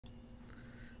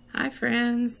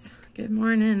friends. Good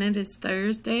morning. It is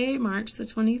Thursday, March the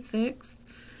 26th.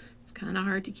 It's kind of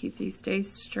hard to keep these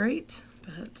days straight,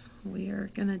 but we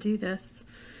are going to do this.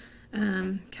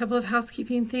 Couple of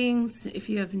housekeeping things. If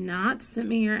you have not sent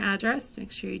me your address,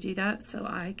 make sure you do that so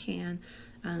I can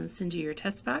send you your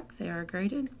test back. They are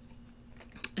graded.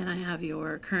 And I have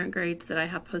your current grades that I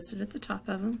have posted at the top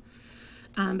of them.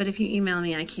 But if you email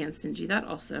me, I can send you that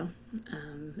also.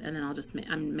 And then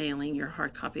I'm mailing your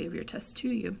hard copy of your test to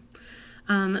you.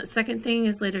 Second thing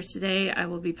is later today, I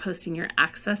will be posting your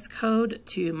access code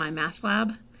to my math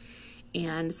lab.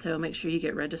 And so make sure you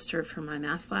get registered for my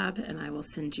math lab, and I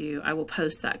will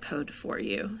post that code for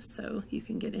you so you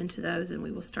can get into those and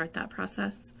we will start that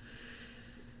process.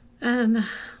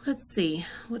 Let's see,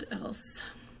 what else?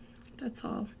 That's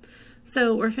all.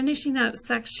 So we're finishing up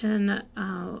section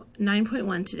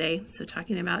 9.1 today, so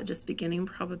talking about just beginning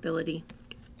probability.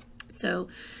 So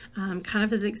kind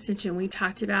of as an extension, we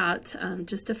talked about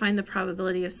just to find the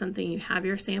probability of something. You have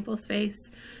your sample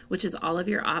space, which is all of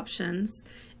your options,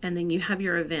 and then you have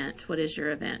your event. What is your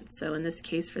event? So in this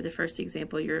case, for the first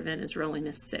example, your event is rolling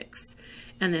a 6.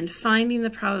 And then finding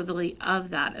the probability of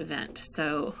that event.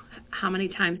 So how many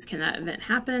times can that event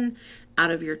happen out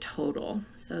of your total?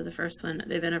 So the first one,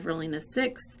 the event of rolling a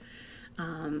 6,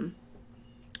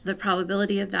 the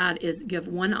probability of that is you have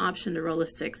one option to roll a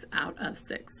 6 out of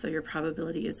 6. So your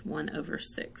probability is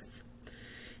 1/6.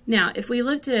 Now, if we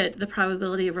looked at the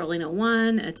probability of rolling a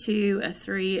 1, a 2, a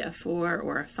 3, a 4,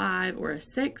 or a 5, or a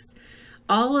 6,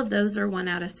 all of those are 1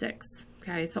 out of 6.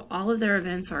 Okay, so all of their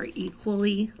events are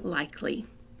equally likely.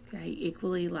 Okay,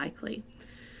 equally likely.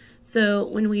 So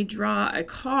when we draw a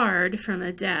card from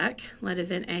a deck, let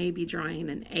event A be drawing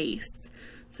an ace.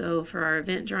 So for our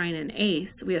event drawing an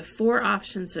ace, we have 4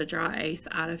 options to draw ace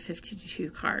out of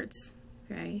 52 cards.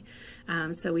 Okay,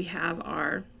 so we have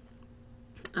our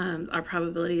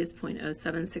probability is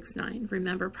 0.0769.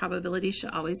 Remember, probability should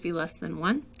always be less than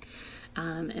 1.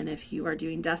 And if you are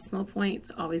doing decimal points,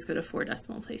 always go to 4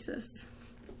 decimal places.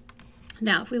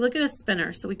 Now, if we look at a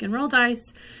spinner, so we can roll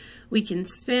dice, we can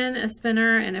spin a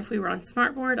spinner, and if we were on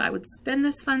Smartboard, I would spin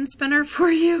this fun spinner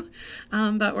for you,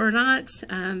 but we're not.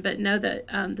 But know that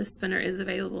the spinner is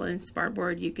available in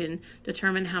Smartboard. You can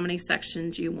determine how many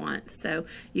sections you want, so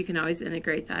you can always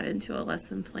integrate that into a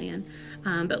lesson plan.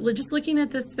 But just looking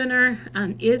at the spinner,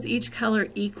 is each color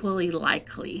equally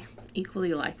likely?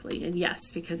 Equally likely, and yes,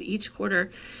 because each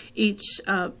color is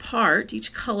a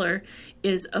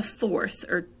fourth,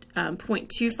 or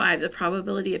 0.25. The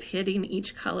probability of hitting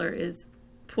each color is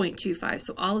 0.25.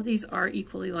 So all of these are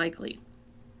equally likely.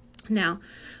 Now,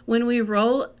 when we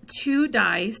roll 2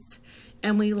 dice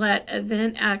and we let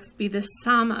event X be the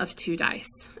sum of 2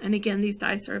 dice, and again, these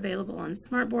dice are available on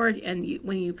Smartboard, and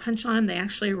when you punch on them, they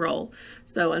actually roll.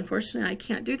 So unfortunately, I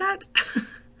can't do that.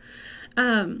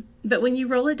 But when you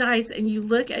roll a dice and you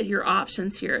look at your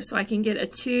options here, so I can get a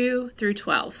 2 through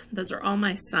 12. Those are all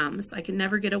my sums. I can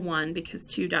never get a 1 because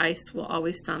 2 dice will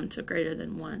always sum to greater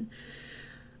than 1.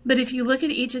 But if you look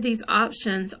at each of these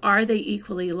options, are they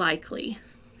equally likely?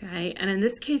 Okay, and in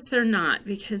this case, they're not,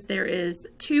 because there is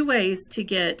 2 ways to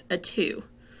get a 2.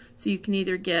 So you can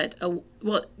either get a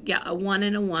 1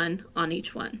 and a 1 on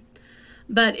each one.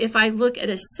 But if I look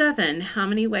at a 7, how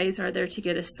many ways are there to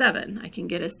get a 7? I can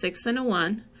get a 6 and a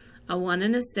 1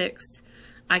 and a 6.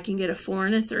 I can get a 4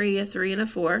 and a 3 and a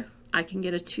 4. I can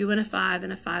get a 2 and a 5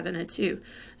 and a 5 and a 2.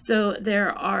 So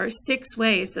there are 6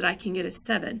 ways that I can get a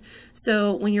 7.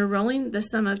 So when you're rolling the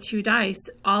sum of 2 dice,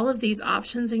 all of these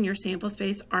options in your sample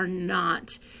space are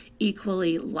not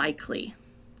equally likely.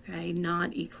 Okay,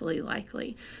 not equally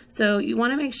likely. So you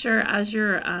want to make sure as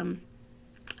you're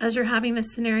having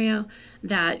this scenario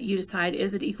that you decide,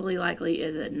 is it equally likely,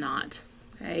 is it not?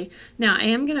 Okay. Now I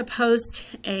am going to post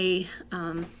a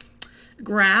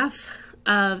graph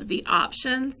of the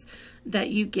options that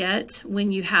you get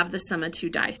when you have the sum of 2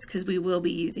 dice, because we will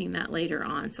be using that later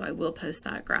on. So I will post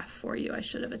that graph for you. I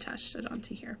should have attached it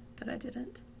onto here, but I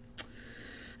didn't.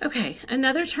 Okay,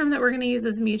 another term that we're going to use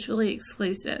is mutually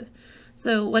exclusive.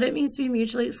 So what it means to be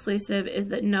mutually exclusive is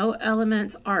that no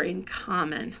elements are in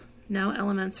common. No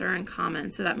elements are in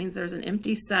common. So that means there's an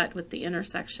empty set with the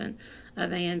intersection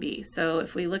of A and B. So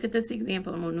if we look at this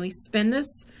example, and when we spin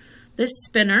this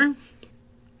spinner,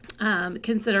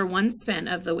 consider one spin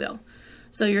of the wheel.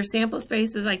 So your sample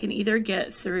spaces I can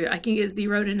get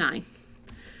 0 to 9.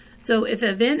 So if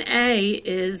event A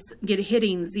is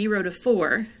hitting 0 to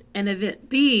 4 and event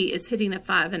B is hitting a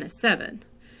 5 and a 7,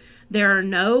 there are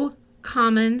no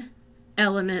common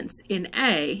elements in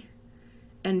A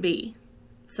and B.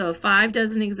 So a 5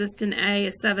 doesn't exist in A,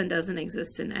 a 7 doesn't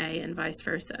exist in A, and vice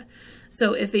versa.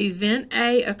 So if event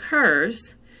A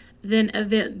occurs, then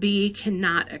event B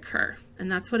cannot occur.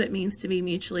 And that's what it means to be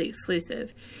mutually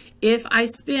exclusive. If I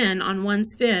spin on one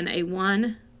spin a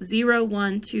 1, 0,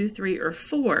 1, 2, 3, or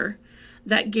 4,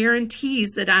 that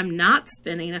guarantees that I'm not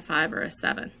spinning a 5 or a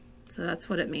 7. So that's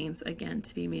what it means, again,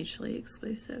 to be mutually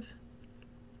exclusive.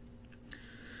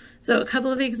 So a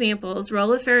couple of examples.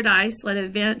 Roll a fair dice. Let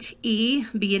event E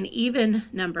be an even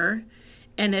number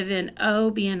and event O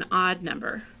be an odd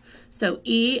number. So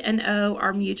E and O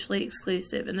are mutually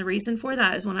exclusive. And the reason for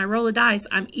that is when I roll a dice,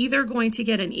 I'm either going to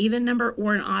get an even number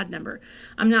or an odd number.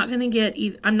 I'm not going to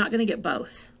get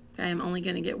both. Okay, I'm only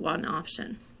going to get one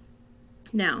option.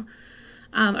 Now,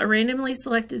 a randomly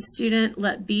selected student,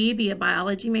 let B be a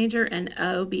biology major and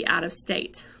O be out of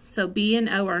state. So B and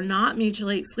O are not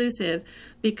mutually exclusive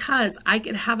because I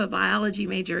could have a biology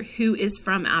major who is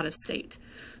from out of state.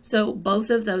 So both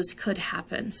of those could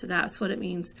happen. So that's what it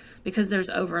means because there's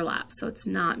overlap. So it's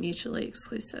not mutually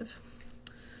exclusive.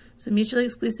 So mutually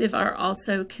exclusive are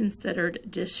also considered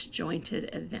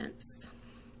disjointed events.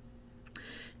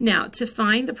 Now, to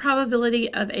find the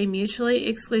probability of a mutually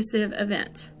exclusive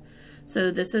event.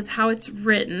 So this is how it's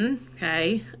written,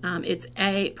 okay? It's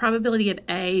a probability of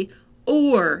A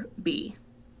or B,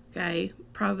 okay?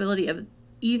 Probability of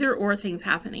either or things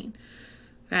happening,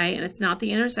 okay? And it's not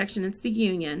the intersection, it's the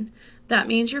union. That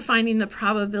means you're finding the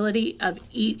probability of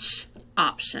each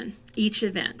option, each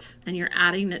event, and you're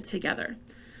adding it together.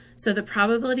 So the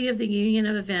probability of the union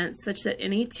of events such that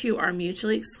any two are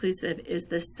mutually exclusive is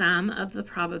the sum of the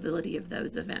probability of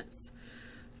those events.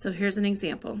 So here's an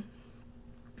example.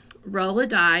 Roll a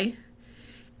die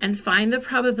and find the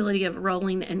probability of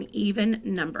rolling an even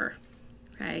number.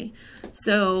 Okay,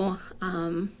 so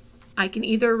I can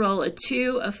either roll a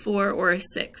 2, a 4, or a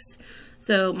 6.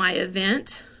 So my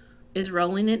event is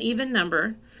rolling an even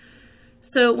number.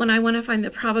 So when I want to find the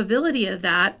probability of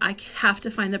that, I have to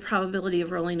find the probability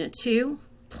of rolling a 2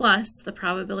 plus the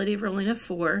probability of rolling a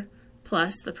 4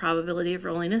 plus the probability of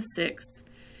rolling a 6.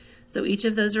 So each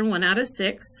of those are 1 out of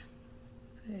 6.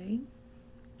 Okay.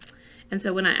 And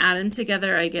so when I add them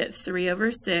together, I get 3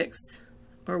 over 6,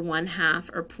 or 1/2,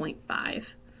 or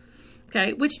 0.5.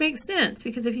 Okay, which makes sense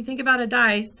because if you think about a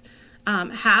dice,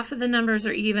 half of the numbers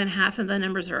are even, half of the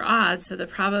numbers are odd. So the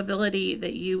probability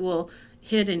that you will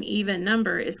hit an even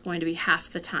number is going to be half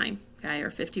the time, okay,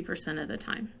 or 50% of the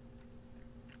time.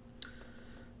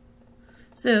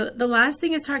 So the last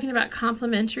thing is talking about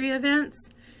complementary events.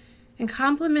 And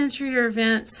complementary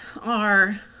events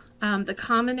are the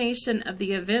combination of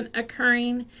the event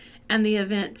occurring and the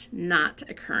event not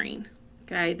occurring.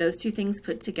 Okay, those two things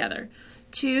put together.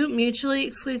 Two mutually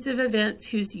exclusive events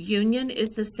whose union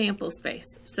is the sample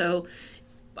space. So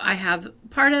I have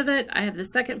part of it, I have the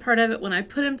second part of it. When I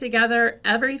put them together,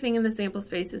 everything in the sample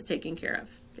space is taken care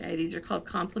of. Okay, these are called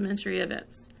complementary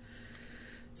events.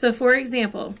 So for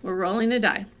example, we're rolling a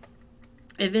die.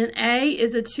 Event A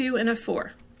is a 2 and a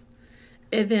 4.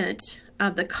 Event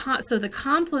so the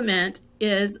complement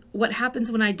is what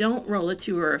happens when I don't roll a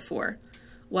 2 or a 4.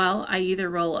 Well, I either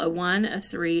roll a 1, a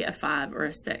 3, a 5, or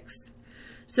a 6.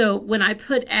 So when I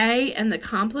put A and the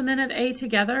complement of A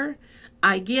together,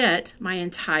 I get my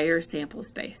entire sample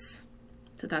space.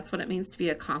 So that's what it means to be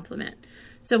a complement.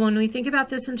 So when we think about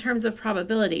this in terms of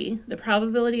probability, the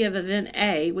probability of event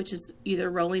A, which is either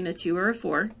rolling a 2 or a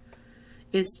 4,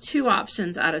 is 2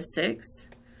 options out of 6.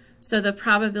 So the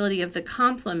probability of the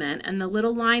complement, and the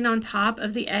little line on top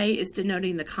of the A is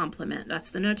denoting the complement.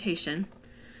 That's the notation.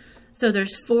 So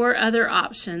there's 4 other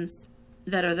options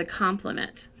that are the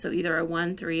complement. So either a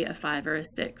 1, 3, a 5, or a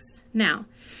 6. Now,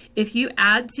 if you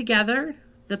add together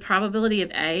the probability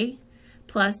of A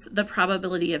plus the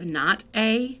probability of not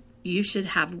A, you should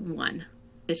have 1.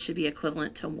 It should be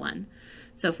equivalent to 1.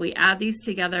 So if we add these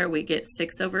together, we get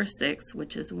 6 over 6,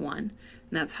 which is 1. And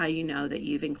that's how you know that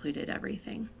you've included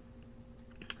everything.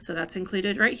 So that's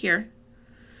included right here.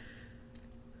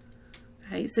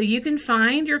 Okay, so you can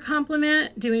find your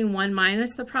complement doing 1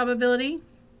 minus the probability.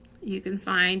 You can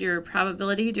find your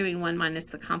probability doing 1 minus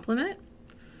the complement.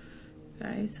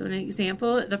 Okay, so an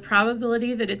example, the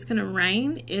probability that it's going to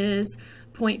rain is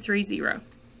 0.30.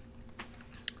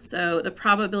 So the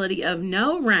probability of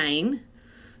no rain,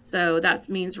 so that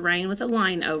means rain with a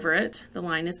line over it, the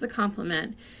line is the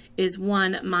complement, is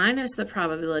 1 minus the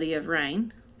probability of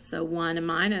rain. So 1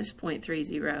 minus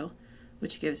 0.30,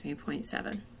 which gives me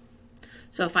 0.7.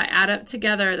 So if I add up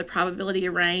together the probability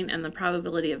of rain and the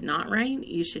probability of not rain,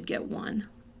 you should get 1.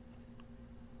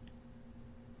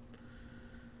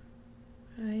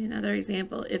 Okay, another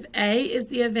example. If A is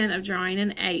the event of drawing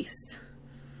an ace,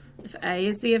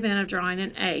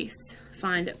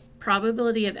 find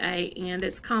probability of A and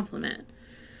its complement.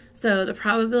 So the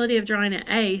probability of drawing an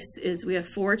ace is we have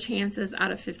 4 chances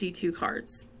out of 52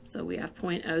 cards. So we have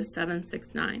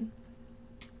 0.0769.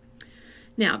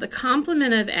 Now, the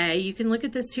complement of A, you can look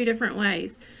at this 2 different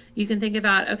ways. You can think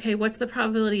about, okay, what's the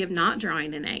probability of not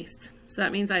drawing an ace? So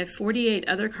that means I have 48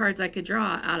 other cards I could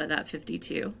draw out of that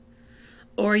 52.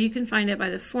 Or you can find it by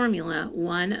the formula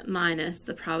 1 minus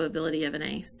the probability of an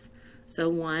ace. So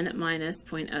 1 minus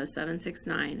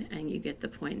 0.0769, and you get the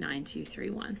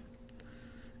 0.9231.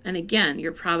 And again,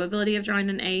 your probability of drawing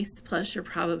an ace plus your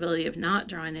probability of not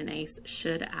drawing an ace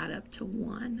should add up to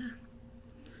 1.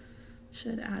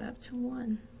 Should add up to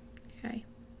 1. Okay.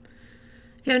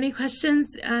 If you have any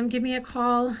questions, give me a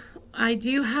call. I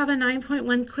do have a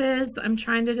 9.1 quiz. I'm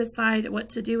trying to decide what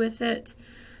to do with it.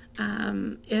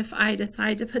 If I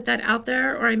decide to put that out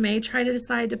there, or I may try to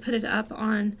decide to put it up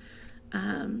on,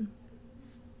 oh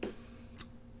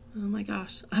my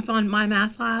gosh, up on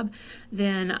MyMathLab,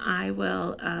 then I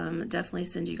will definitely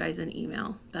send you guys an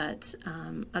email. But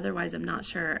otherwise, I'm not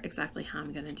sure exactly how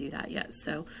I'm going to do that yet.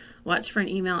 So watch for an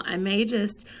email. I may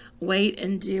just wait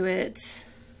and do it.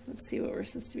 Let's see what we're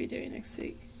supposed to be doing next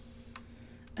week.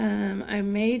 I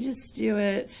may just do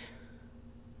it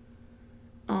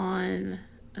on,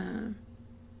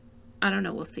 I don't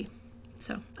know, we'll see.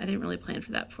 So I didn't really plan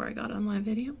for that before I got on live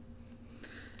video.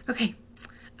 Okay.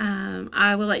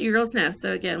 I will let you girls know.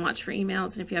 So again, watch for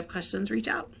emails, and if you have questions, reach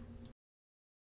out.